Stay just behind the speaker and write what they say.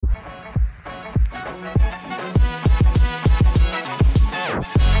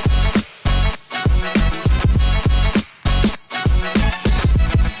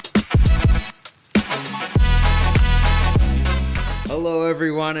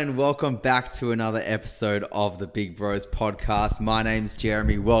and welcome back to another episode of the Big Bros podcast. My name's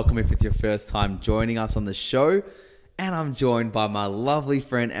Jeremy. Welcome if it's your first time joining us on the show. And I'm joined by my lovely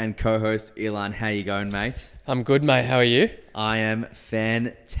friend and co-host, Ilan. How you going, mate? I'm good, mate. How are you? I am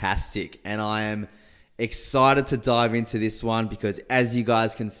fantastic. And I am excited to dive into this one because as you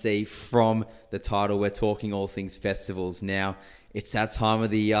guys can see from the title, we're talking all things festivals now. It's that time of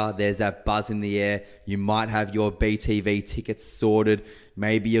the year. There's that buzz in the air. You might have your BTV tickets sorted.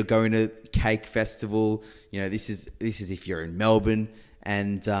 Maybe you're going to Cake Festival. You know, this is if you're in Melbourne,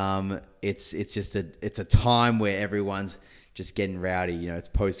 and it's a time where everyone's just getting rowdy. You know, it's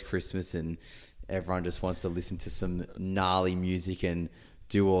post Christmas, and everyone just wants to listen to some gnarly music and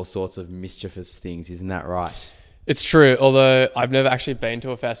do all sorts of mischievous things. Isn't that right? It's true, although I've never actually been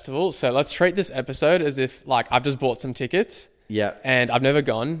to a festival. So let's treat this episode as if, like, I've just bought some tickets. Yeah. And I've never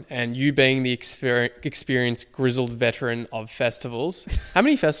gone. And you being the experienced, grizzled veteran of festivals. How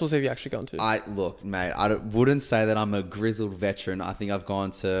many festivals have you actually gone to? Look, mate, I wouldn't say that I'm a grizzled veteran. I think I've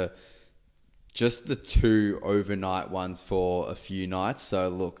gone to just the 2 overnight ones for a few nights. So,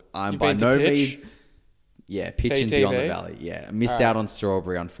 look, I'm by no means... Yeah, Pitch and Beyond the Valley. Yeah, I missed out on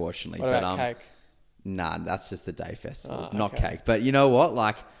Strawberry, unfortunately. What about Cake? Nah, that's just the day festival, Oh, not okay. Cake. But you know what?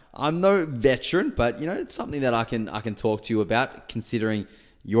 Like, I'm no veteran, but you know, it's something that I can talk to you about, considering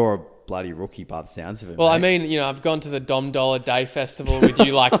you're a bloody rookie by the sounds of it. Well, mate. I mean, you know, I've gone to the Dom Dollar Day Festival with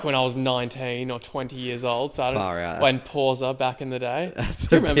you like when I was 19 or 20 years old. So I Far out. when Pauser back in the day. That's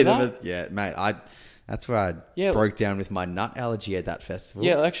Do you a remember bit that? of a... Yeah, mate, that's where I broke down with my nut allergy at that festival.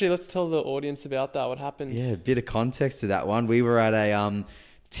 Yeah, actually, let's tell the audience about that. What happened? Yeah, a bit of context to that one. We were at a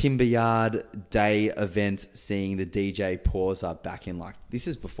Timberyard Day event seeing the DJ Pauser back in, like, this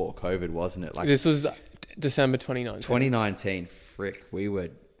is before COVID, wasn't it? Like, This was December 2019. 2019. Frick, we were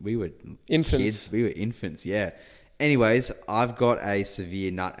Infants. kids. We were infants, yeah. Anyways, I've got a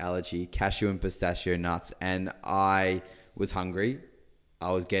severe nut allergy, cashew and pistachio nuts, and I was hungry.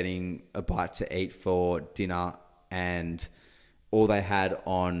 I was getting a bite to eat for dinner, and all they had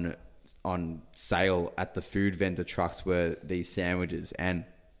on sale at the food vendor trucks were these sandwiches. And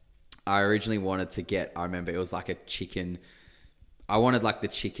I originally wanted to get, I remember it was like a chicken, I wanted like the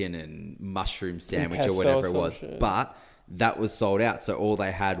chicken and mushroom sandwich or whatever it was, but that was sold out. So all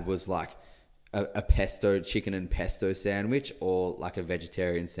they had was like a pesto, chicken and pesto sandwich, or like a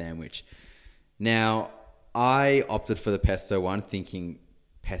vegetarian sandwich. Now, I opted for the pesto one, thinking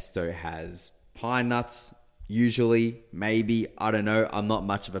pesto has pine nuts, usually, maybe, I don't know. I'm not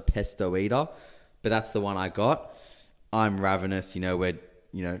much of a pesto eater, but that's the one I got. I'm ravenous, we're,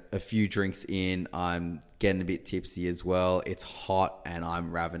 a few drinks in, I'm getting a bit tipsy as well. It's hot and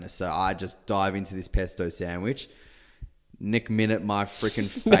I'm ravenous. So I just dive into this pesto sandwich. Nick minute, my freaking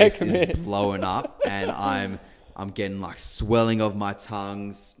face is blowing up, and I'm getting like swelling of my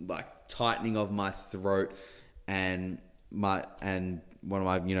tongues, like tightening of my throat, and one of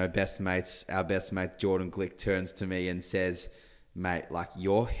my, best mates, our best mate, Jordan Glick, turns to me and says, mate, like,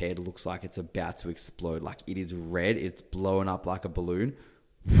 your head looks like it's about to explode. Like, it is red. It's blowing up like a balloon.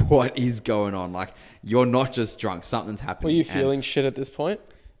 What is going on? Like, you're not just drunk. Something's happening. Were you feeling shit at this point?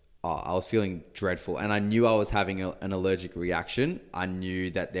 I was feeling dreadful. And I knew I was having an allergic reaction. I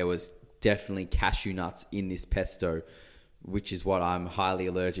knew that there was definitely cashew nuts in this pesto, which is what I'm highly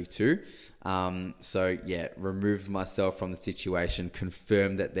allergic to. So yeah, removed myself from the situation,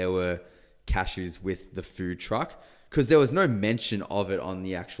 confirmed that there were cashews with the food truck, because there was no mention of it on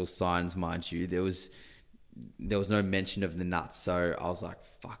the actual signs, mind you. There was no mention of the nuts. So I was like,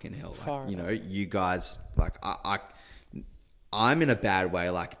 fucking hell, like, you guys, like, I'm in a bad way.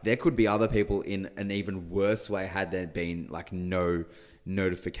 Like, there could be other people in an even worse way had there been like no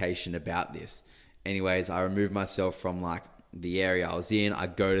notification about this. Anyways, I removed myself from like the area I was in. I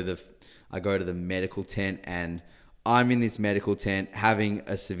go to the medical tent, and I'm in this medical tent having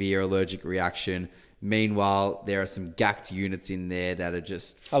a severe allergic reaction. Meanwhile, there are some gacked units in there that are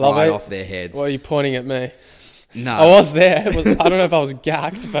just fried off their heads. Why are you pointing at me? No. I was there. I don't know if I was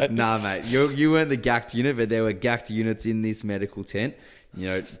gacked, but... Nah, mate. You weren't the gacked unit, but there were gacked units in this medical tent.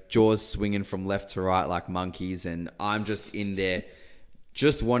 Jaws swinging from left to right like monkeys, and I'm just in there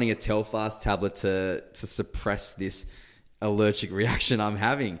just wanting a Telfast tablet to suppress this allergic reaction I'm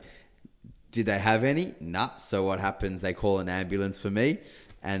having. Did they have any? Nah. So what happens? They call an ambulance for me,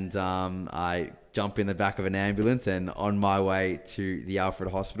 and I jump in the back of an ambulance and on my way to the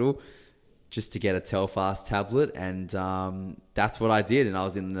Alfred Hospital just to get a Telfast tablet, and that's what I did. And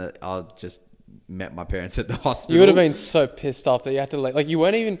I just met my parents at the hospital. You would have been so pissed off that you had to you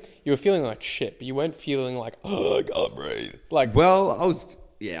were feeling like shit, but you weren't feeling like, oh, I can't breathe. Like, well,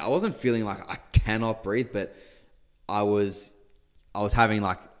 I wasn't feeling like I cannot breathe, but I was having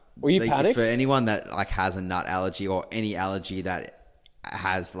like Were you panicked? For anyone that like has a nut allergy or any allergy that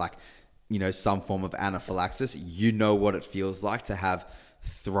has like, you know, some form of anaphylaxis, you know what it feels like to have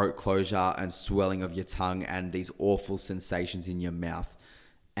throat closure and swelling of your tongue and these awful sensations in your mouth.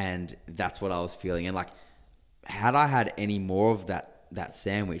 And that's what I was feeling. And like, had I had any more of that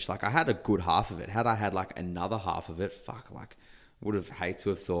sandwich, like I had a good half of it. Had I had like another half of it, like would have hate to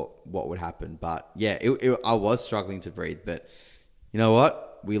have thought what would happen. But yeah, I was struggling to breathe, but you know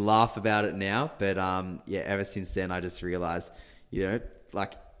what? We laugh about it now. But yeah, ever since then, I just realized, you know,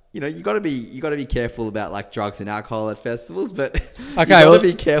 like, you know, you got to be careful about like drugs and alcohol at festivals, but okay, you got to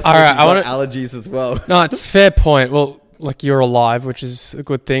be careful if you've got allergies as well. No, it's a fair point. Well, like you're alive, which is a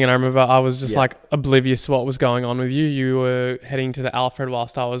good thing. And I remember I was just like oblivious to what was going on with you. You were heading to the Alfred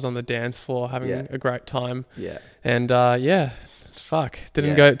whilst I was on the dance floor having a great time. Yeah. And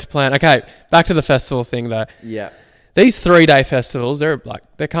didn't go to plan. Okay, back to the festival thing though. Yeah. These 3-day festivals, they're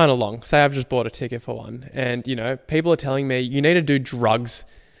kind of long. Say I've just bought a ticket for one, and you know, people are telling me you need to do drugs.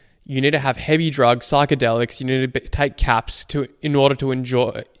 You need to have heavy drugs, psychedelics. You need to take caps in order to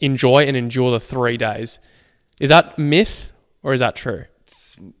enjoy and endure the 3 days. Is that myth or is that true?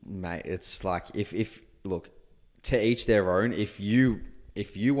 Mate, it's like if look, to each their own. If you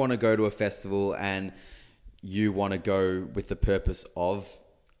want to go to a festival and you want to go with the purpose of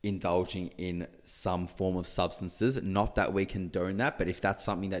indulging in some form of substances, not that we condone that, but if that's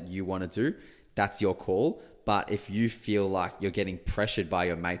something that you want to do, that's your call. But if you feel like you're getting pressured by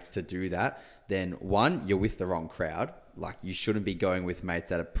your mates to do that, then one, you're with the wrong crowd. Like you shouldn't be going with mates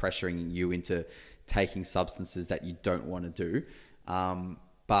that are pressuring you into taking substances that you don't want to do.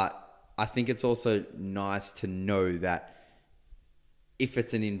 But I think it's also nice to know that if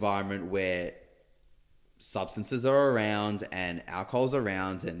it's an environment where substances are around and alcohol's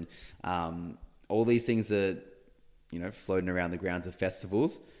around and all these things are, you know, floating around the grounds of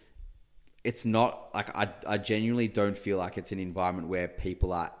festivals, it's not like I genuinely don't feel like it's an environment where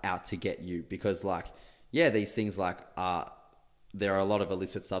people are out to get you, because like, yeah, these things like there are a lot of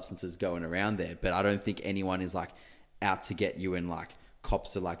illicit substances going around there, but I don't think anyone is like out to get you and like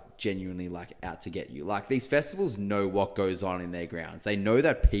cops are like genuinely like out to get you. Like these festivals know what goes on in their grounds. They know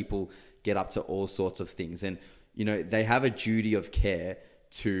that people get up to all sorts of things, and you know, they have a duty of care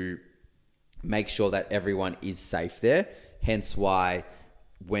to make sure that everyone is safe there. Hence why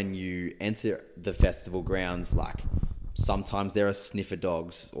when you enter the festival grounds, like sometimes there are sniffer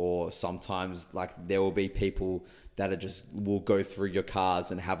dogs, or sometimes like there will be people that are just will go through your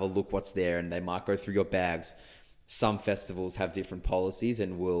cars and have a look what's there, and they might go through your bags. Some festivals have different policies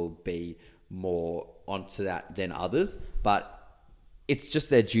and will be more onto that than others, but it's just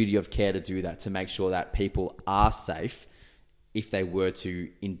their duty of care to do that, to make sure that people are safe if they were to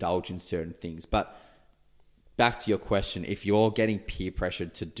indulge in certain things. But back to your question, if you're getting peer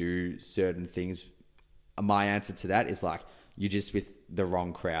pressured to do certain things, my answer to that is like, you're just with the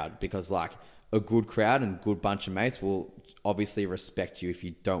wrong crowd, because like a good crowd and good bunch of mates will obviously respect you if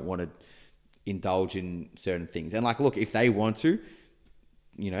you don't want to indulge in certain things. And like, look, if they want to,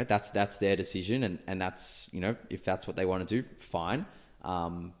 you know, that's their decision, and that's, you know, if that's what they want to do, fine.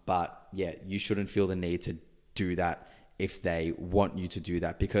 But yeah, you shouldn't feel the need to do that if they want you to do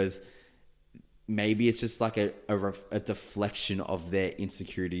that, because maybe it's just like a deflection of their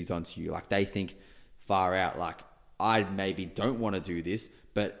insecurities onto you. Like they think far out, like I maybe don't want to do this,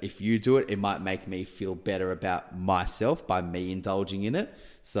 but if you do it, it might make me feel better about myself by me indulging in it.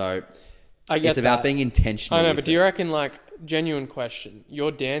 So I get it's about being intentional. I know, but do you reckon, like, genuine question,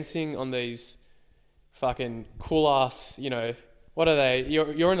 you're dancing on these fucking cool ass, you know, what are they?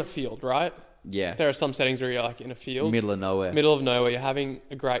 You're in a field, right? Yeah. So there are some settings where you're like in a field. Middle of nowhere. You're having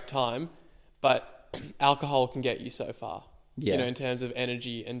a great time, but alcohol can get you so far. Yeah. You know, in terms of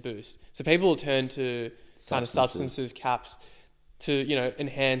energy and boost. So people will turn to kind of substances, caps to, you know,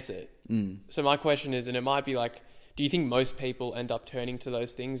 enhance it. So my question is, and it might be like, do you think most people end up turning to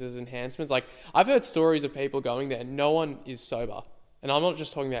those things as enhancements? Like, I've heard stories of people going there and no one is sober. And I'm not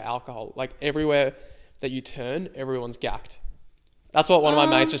just talking about alcohol. Like, everywhere that you turn, everyone's gacked. That's what one of my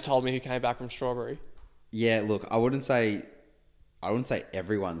mates just told me who came back from Strawberry. Yeah, look, I wouldn't say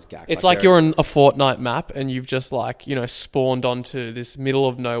everyone's gacked. It's like you're on a Fortnite map and you've just, like, you know, spawned onto this middle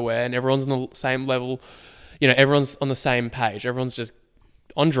of nowhere and everyone's on the same level. You know, everyone's on the same page. Everyone's just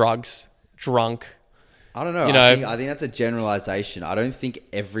on drugs, drunk. I don't know. You know, I think that's a generalization. I don't think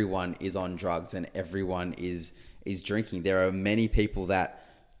everyone is on drugs and everyone is drinking. There are many people that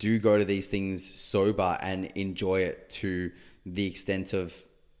do go to these things sober and enjoy it to the extent of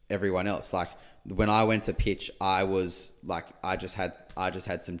everyone else. Like when I went to pitch, I was like, I just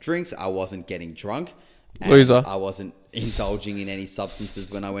had some drinks. I wasn't getting drunk. And Loser. I wasn't indulging in any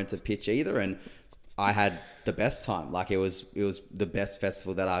substances when I went to pitch either, and I had the best time. Like it was the best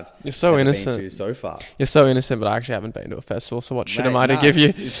festival that I've You're so ever innocent. been to so far. You're so innocent, but I actually haven't been to a festival. So what shit Mate, am I to no, give you?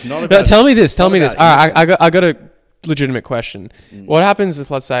 it's not No, about- tell me this. Tell not me this. about All right, innocence. I got a legitimate question. What happens if,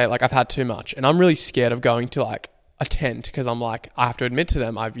 let's say, like I've had too much, and I'm really scared of going to like a tent because I'm like, I have to admit to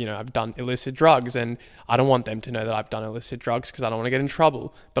them I've done illicit drugs, and I don't want them to know that I've done illicit drugs because I don't want to get in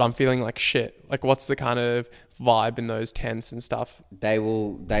trouble. But I'm feeling like shit. Like, what's the kind of vibe in those tents and stuff? They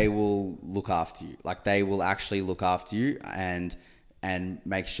will look after you. Like they will actually look after you and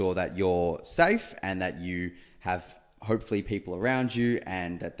make sure that you're safe and that you have hopefully people around you,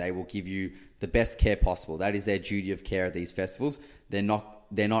 and that they will give you the best care possible. That is their duty of care at these festivals. They're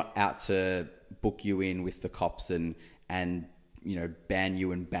not out to book you in with the cops and ban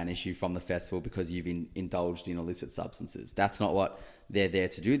you and banish you from the festival because you've indulged in illicit substances. That's not what they're there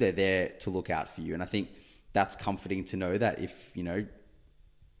to do. They're there to look out for you. And I think that's comforting to know that if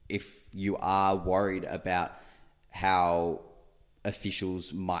you are worried about how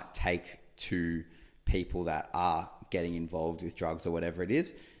officials might take to people that are getting involved with drugs or whatever it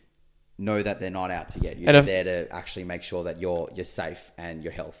is, know that they're not out to get you. They're there to actually make sure that you're safe and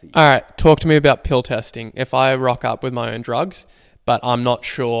you're healthy. All right, talk to me about pill testing. If I rock up with my own drugs, but I'm not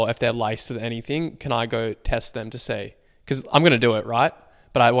sure if they're laced with anything, can I go test them to see? Because I'm going to do it, right?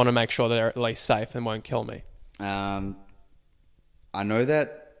 But I want to make sure that they're at least safe and won't kill me. I know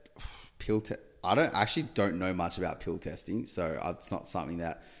that I don't know much about pill testing, so it's not something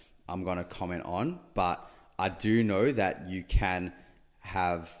that I'm going to comment on, but I do know that you can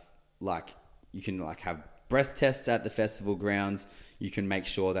have have breath tests at the festival grounds. You can make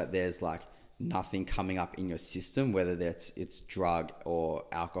sure that there's like nothing coming up in your system, whether it's drug or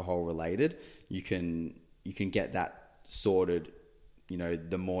alcohol related. You can get that sorted,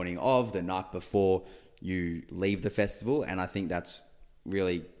 the morning of, the night before you leave the festival. And I think that's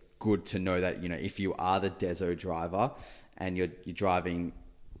really good to know that, if you are the Deso driver and you're driving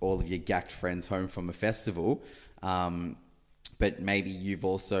all of your gacked friends home from a festival, but maybe you've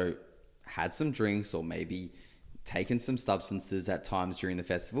also had some drinks or maybe taken some substances at times during the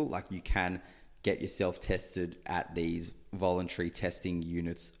festival, like you can get yourself tested at these voluntary testing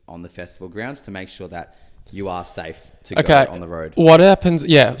units on the festival grounds to make sure that you are safe to go on the road. What happens?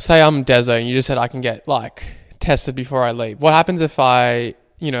 Yeah, say I'm Deso and you just said I can get like tested before I leave. What happens if I've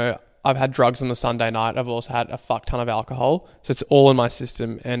had drugs on the Sunday night. I've also had a fuck ton of alcohol. So it's all in my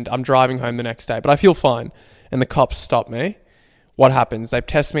system and I'm driving home the next day, but I feel fine. And the cops stop me. What happens? They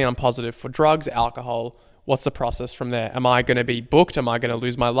test me and I'm positive for drugs, alcohol. What's the process from there? Am I going to be booked? Am I going to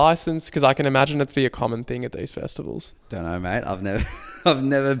lose my license? Because I can imagine it to be a common thing at these festivals. Don't know, mate. I've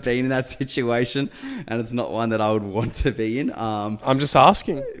never been in that situation, and it's not one that I would want to be in. I'm just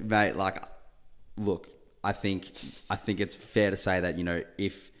asking, mate. Like, look, I think it's fair to say that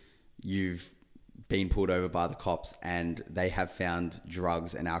if you've been pulled over by the cops and they have found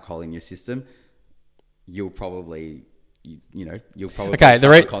drugs and alcohol in your system, you'll probably suffer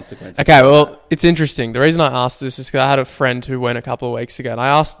the consequences. Okay, well, it's interesting. The reason I asked this is because I had a friend who went a couple of weeks ago, and I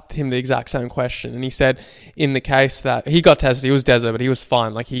asked him the exact same question, and he said in the case that he got tested, he was Deso, but he was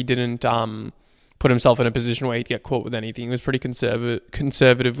fine. Like he didn't put himself in a position where he'd get caught with anything. He was pretty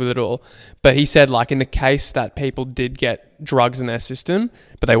conservative with it all. But he said, like, in the case that people did get drugs in their system,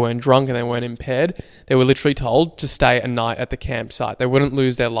 but they weren't drunk and they weren't impaired, they were literally told to stay a night at the campsite. They wouldn't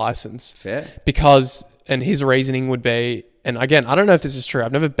lose their license. Fair. Because, and his reasoning would be, and again, I don't know if this is true.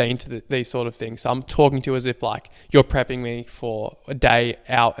 I've never been to these sort of things. So I'm talking to you as if, like, you're prepping me for a day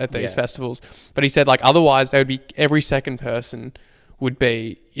out at these festivals. But he said, like, otherwise, they would be every second person would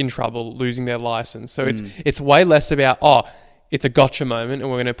be in trouble losing their license. So it's way less about, it's a gotcha moment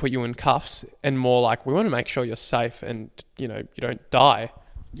and we're going to put you in cuffs, and more like, we want to make sure you're safe and, you don't die.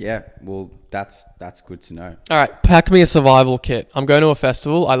 Yeah, well, that's good to know. All right, pack me a survival kit. I'm going to a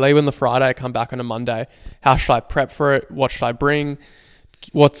festival. I leave on the Friday. I come back on a Monday. How should I prep for it? What should I bring?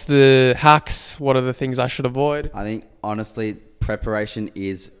 What's the hacks? What are the things I should avoid? I think, honestly, preparation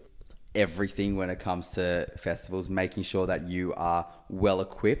is everything when it comes to festivals, making sure that you are well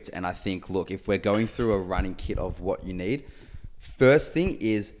equipped. And I think, look, if we're going through a running kit of what you need, first thing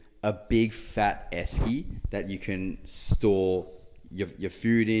is a big fat esky that you can store your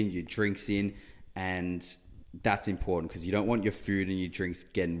food in, your drinks in, and that's important because you don't want your food and your drinks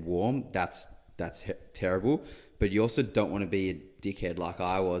getting warm. That's terrible. But you also don't want to be a dickhead like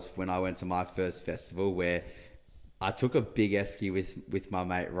I was when I went to my first festival, where I took a big esky with my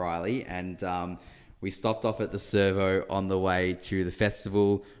mate Riley, and we stopped off at the servo on the way to the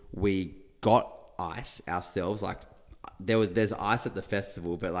festival. We got ice ourselves. Like, there's ice at the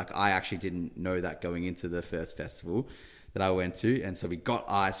festival, but like I actually didn't know that going into the first festival that I went to. And so we got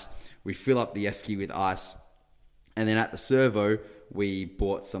ice, we fill up the esky with ice, and then at the servo, we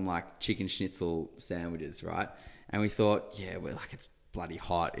bought some like chicken schnitzel sandwiches, right? And we thought, yeah, we're like, it's bloody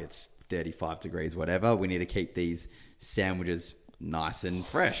hot. It's 35 degrees, whatever. We need to keep these sandwiches nice and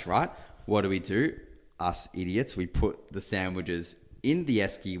fresh, right? What do? Us idiots, we put the sandwiches in the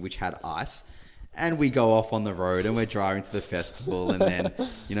esky, which had ice, and we go off on the road and we're driving to the festival. And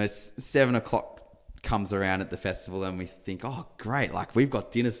then, 7 o'clock comes around at the festival and we think, oh, great. Like we've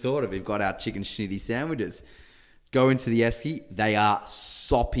got dinner sorted. We've got our chicken schnitty sandwiches. Go into the esky. They are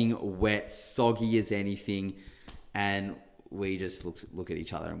sopping wet, soggy as anything. And we just look at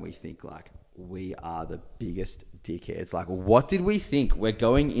each other and we think like, we are the biggest dickheads. Like, what did we think? We're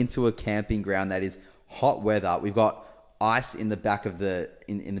going into a camping ground that is hot weather. We've got ice in the back of the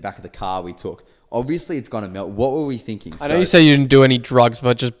in the back of the car we took. Obviously, it's going to melt. What were we thinking? I know you say you didn't do any drugs,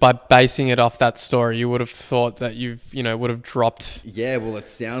 but just by basing it off that story, you would have thought that would have dropped. Yeah, well, it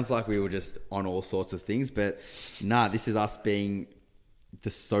sounds like we were just on all sorts of things, but nah, this is us being the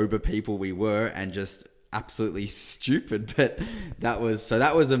sober people we were and just absolutely stupid. But that was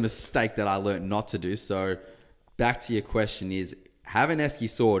a mistake that I learned not to do. So back to your question is, have an esky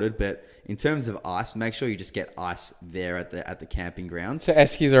sorted, but in terms of ice, make sure you just get ice there at the camping grounds. So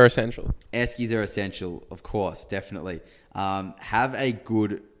eskies are essential. Eskies are essential, of course, definitely. Have a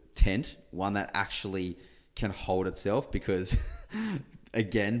good tent, one that actually can hold itself, because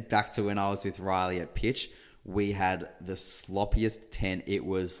again, back to when I was with Riley at Pitch, we had the sloppiest tent. It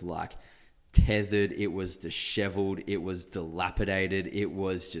was like tethered, it was disheveled, it was dilapidated, it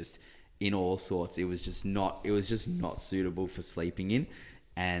was just in all sorts. It was just not suitable for sleeping in.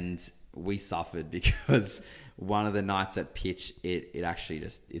 And we suffered because one of the nights at Pitch, it actually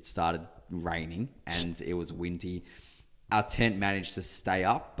it started raining and it was windy. Our tent managed to stay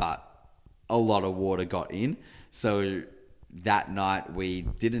up, but a lot of water got in. So that night we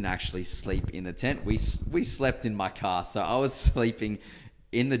didn't actually sleep in the tent. We slept in my car. So I was sleeping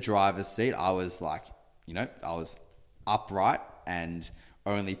in the driver's seat. I was like, I was upright and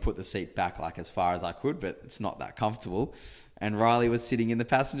only put the seat back like as far as I could, but it's not that comfortable. And Riley was sitting in the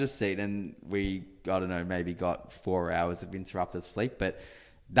passenger seat, and we, I don't know, maybe got 4 hours of interrupted sleep. But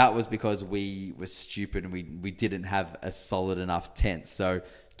that was because we were stupid and we didn't have a solid enough tent. So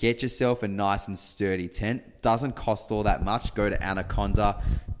get yourself a nice and sturdy tent. Doesn't cost all that much. Go to Anaconda,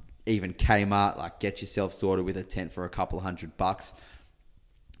 even Kmart, like get yourself sorted with a tent for a couple $100.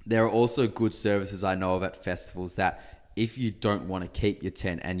 There are also good services I know of at festivals that if you don't want to keep your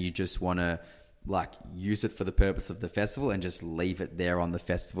tent and you just want to like use it for the purpose of the festival and just leave it there on the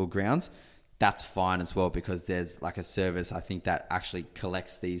festival grounds, that's fine as well, because there's like a service I think that actually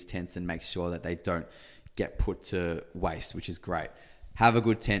collects these tents and makes sure that they don't get put to waste, which is great. Have a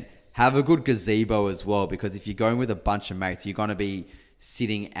good tent, have a good gazebo as well, because if you're going with a bunch of mates, you're going to be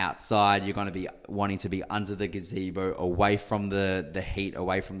sitting outside, you're going to be wanting to be under the gazebo, away from the heat,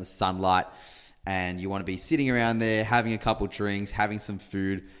 away from the sunlight, and you want to be sitting around there having a couple drinks, having some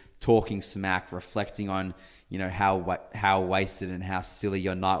food, talking smack, reflecting on, how wasted and how silly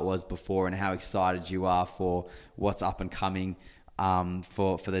your night was before and how excited you are for what's up and coming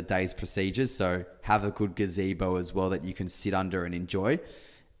for the day's procedures. So have a good gazebo as well that you can sit under and enjoy.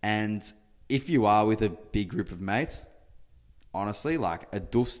 And if you are with a big group of mates, honestly, like a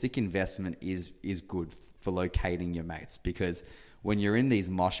doof stick investment is good for locating your mates, because when you're in these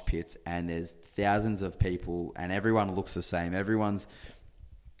mosh pits and there's thousands of people and everyone looks the same, everyone's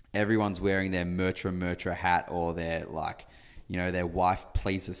wearing their Mertra hat or their their wife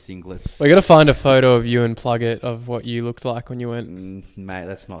pleaser singlets. We're going to find a photo of you and plug it of what you looked like when you went. Mate,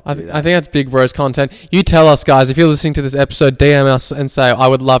 let's not do that. I think that's Big Bros content. You tell us, guys, if you're listening to this episode, DM us and say, I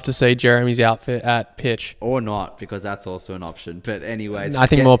would love to see Jeremy's outfit at Pitch. Or not, because that's also an option. But anyways. I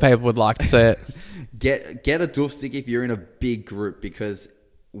think more people would like to see it. Get a doof stick if you're in a big group, because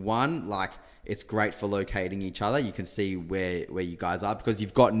one, it's great for locating each other. You can see where you guys are, because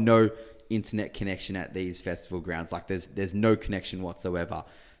you've got no internet connection at these festival grounds. Like there's no connection whatsoever.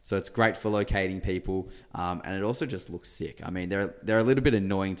 So it's great for locating people. And it also just looks sick. I mean, they're a little bit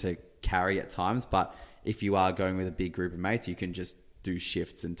annoying to carry at times, but if you are going with a big group of mates, you can just do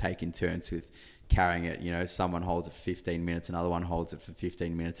shifts and take in turns with carrying it. Someone holds it for 15 minutes, another one holds it for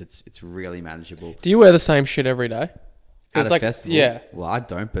 15 minutes. It's really manageable. Do you wear the same shit every day? At a festival? Yeah. Well, I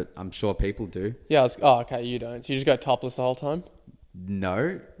don't, but I'm sure people do. Yeah. Okay, you don't. So you just go topless the whole time?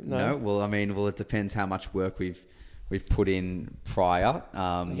 No. Well, it depends how much work we've we've put in prior,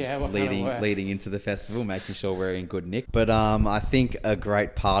 what leading into the festival, making sure we're in good nick. But I think a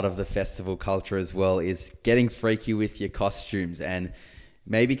great part of the festival culture as well is getting freaky with your costumes and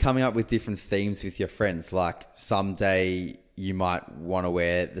maybe coming up with different themes with your friends. Like someday you might want to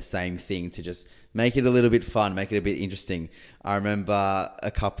wear the same thing to just make it a little bit fun, make it a bit interesting. I remember a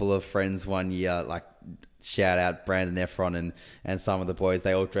couple of friends one year, like shout out Brandon Efron and some of the boys,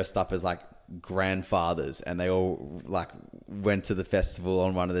 they all dressed up as like grandfathers, and they all like went to the festival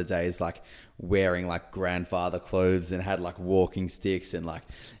on one of the days like wearing like grandfather clothes and had like walking sticks and like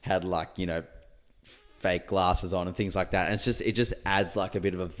had like, you know, fake glasses on and things like that. And it just adds like a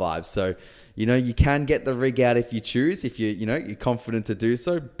bit of a vibe. So, you know, you can get the rig out if you choose, if you're confident to do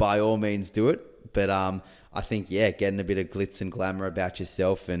so, by all means do it. But I think, getting a bit of glitz and glamour about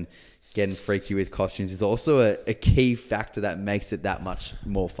yourself and getting freaky with costumes is also a key factor that makes it that much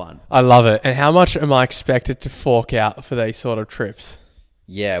more fun. I love it. And how much am I expected to fork out for these sort of trips?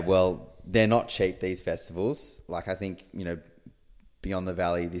 Yeah, well, they're not cheap, these festivals. Like, I think, you know, Beyond the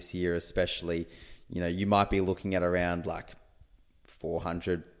Valley this year especially, you know, you might be looking at around like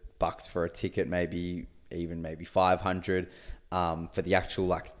 $400 for a ticket, maybe 500 for the actual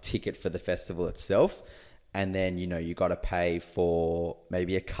like ticket for the festival itself. And then, you know, you got to pay for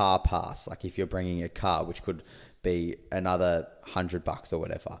maybe a car pass, like if you're bringing a car, which could be another $100 or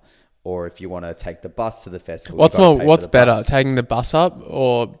whatever. Or if you want to take the bus to the festival. What's better, taking the bus up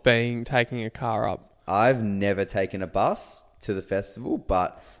or taking a car up? I've never taken a bus to the festival,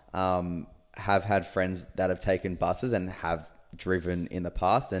 but have had friends that have taken buses and have driven in the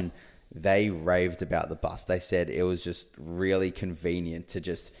past, and they raved about the bus. They said it was just really convenient to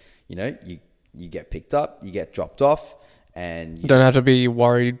just, you know, you get picked up, you get dropped off, and you don't have to be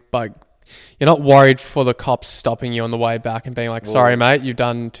worried. You're not worried for the cops stopping you on the way back and being like, sorry, mate, you've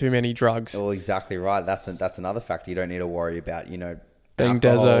done too many drugs. Well, exactly right. That's another factor. You don't need to worry about, you know, being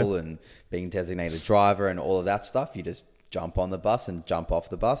alcohol and being designated driver and all of that stuff. You just jump on the bus and jump off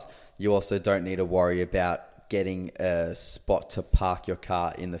the bus. You also don't need to worry about getting a spot to park your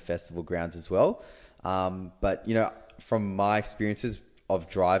car in the festival grounds as well. But, you know, from my experiences of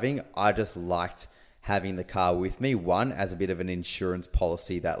driving, I just liked having the car with me. One, as a bit of an insurance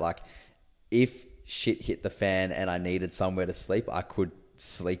policy that, like, if shit hit the fan and I needed somewhere to sleep, I could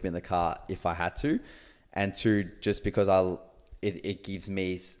sleep in the car if I had to. And two, just because it gives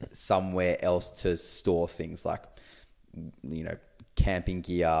me somewhere else to store things like, you know, camping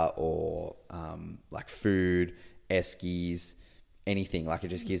gear or like food, eskies, anything. Like, it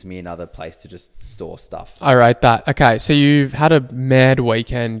just gives me another place to just store stuff. I rate that. Okay, so you've had a mad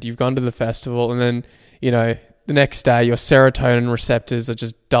weekend. You've gone to the festival, and then, you know, the next day your serotonin receptors are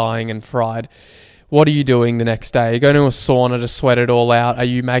just dying and fried. What are you doing the next day? Are you going to a sauna to sweat it all out? Are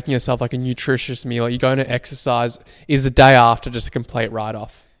you making yourself like a nutritious meal? Are you going to exercise? Is the day after just a complete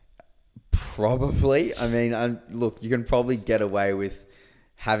write-off? Probably. I mean, look, you can probably get away with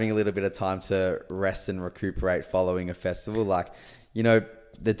having a little bit of time to rest and recuperate following a festival. Like, you know,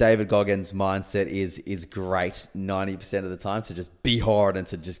 the David Goggins mindset is great 90% of the time to just be hard and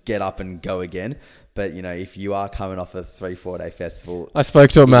to just get up and go again. But, you know, if you are coming off a 3-4 day festival, I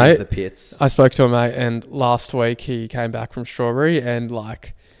spoke to a mate. The pits. I spoke to a mate, and last week he came back from Strawberry, and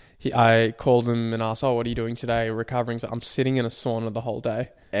like I called him and asked, what are you doing today? Recovering. So I'm sitting in a sauna the whole day.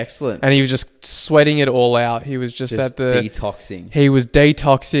 Excellent. And he was just sweating it all out. He was just at the... detoxing. He was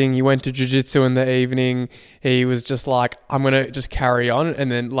detoxing. He went to jiu-jitsu in the evening. He was just like, I'm going to just carry on. And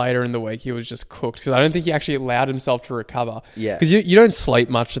then later in the week, he was just cooked. Because I don't think he actually allowed himself to recover. Yeah. Because you don't sleep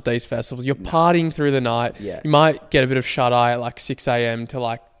much at these festivals. You're partying through the night. Yeah. You might get a bit of shut-eye at like 6 a.m. to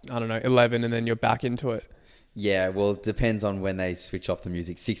like, I don't know, 11, and then you're back into it. Yeah, well, it depends on when they switch off the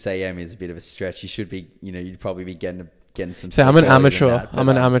music. 6 a.m. is a bit of a stretch. You should be, you know, you'd probably be getting some. So I'm an amateur. I'm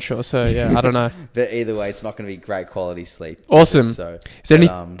an amateur. So yeah, I don't know. But either way, it's not going to be great quality sleep. Awesome. So,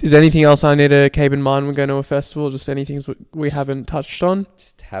 is there anything else I need to keep in mind when going to a festival? Just any things we haven't touched on?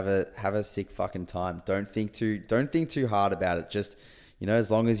 Just have a sick fucking time. Don't think too hard about it. Just, you know,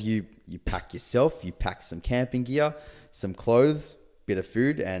 as long as you pack yourself, you pack some camping gear, some clothes, bit of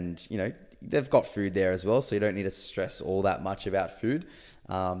food, and, you know, they've got food there as well, so you don't need to stress all that much about food.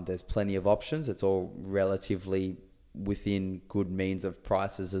 There's plenty of options. It's all relatively within good means of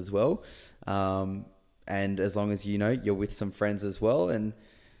prices as well. And as long as, you know, you're with some friends as well, and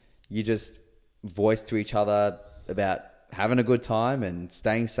you just voice to each other about having a good time and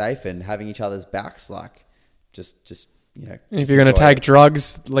staying safe and having each other's backs, like just you know. If you're going to take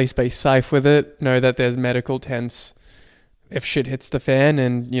drugs, at least be safe with it. Know that there's medical tents if shit hits the fan,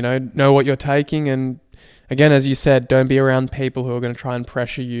 and, you know what you're taking, and again, as you said, don't be around people who are going to try and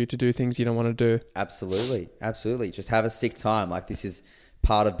pressure you to do things you don't want to do. Absolutely. Just have a sick time. Like, this is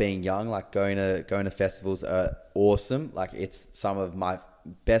part of being young. Like, going to festivals are awesome. Like, it's some of my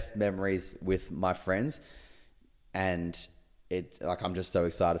best memories with my friends, and I'm just so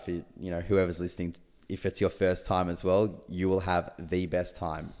excited for whoever's listening. If it's your first time as well, you will have the best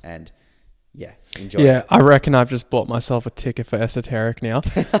time, and enjoy. Yeah, I reckon I've just bought myself a ticket for Esoteric now.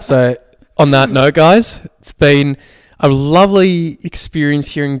 So on that note, guys, it's been a lovely experience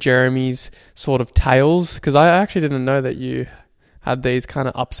hearing Jeremy's sort of tales, because I actually didn't know that you had these kind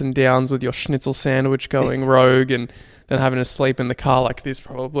of ups and downs with your schnitzel sandwich going rogue and then having to sleep in the car like this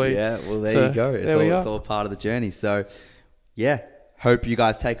probably. Yeah, well, there you go. It's all part of the journey. So, hope you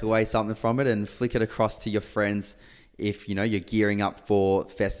guys take away something from it and flick it across to your friends if, you're gearing up for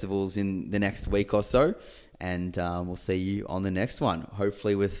festivals in the next week or so. And we'll see you on the next one,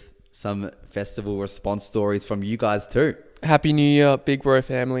 hopefully with some festival response stories from you guys too. Happy New Year, Big Bro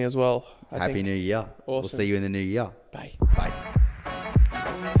family as well. Happy New Year. Awesome. We'll see you in the new year. Bye. Bye.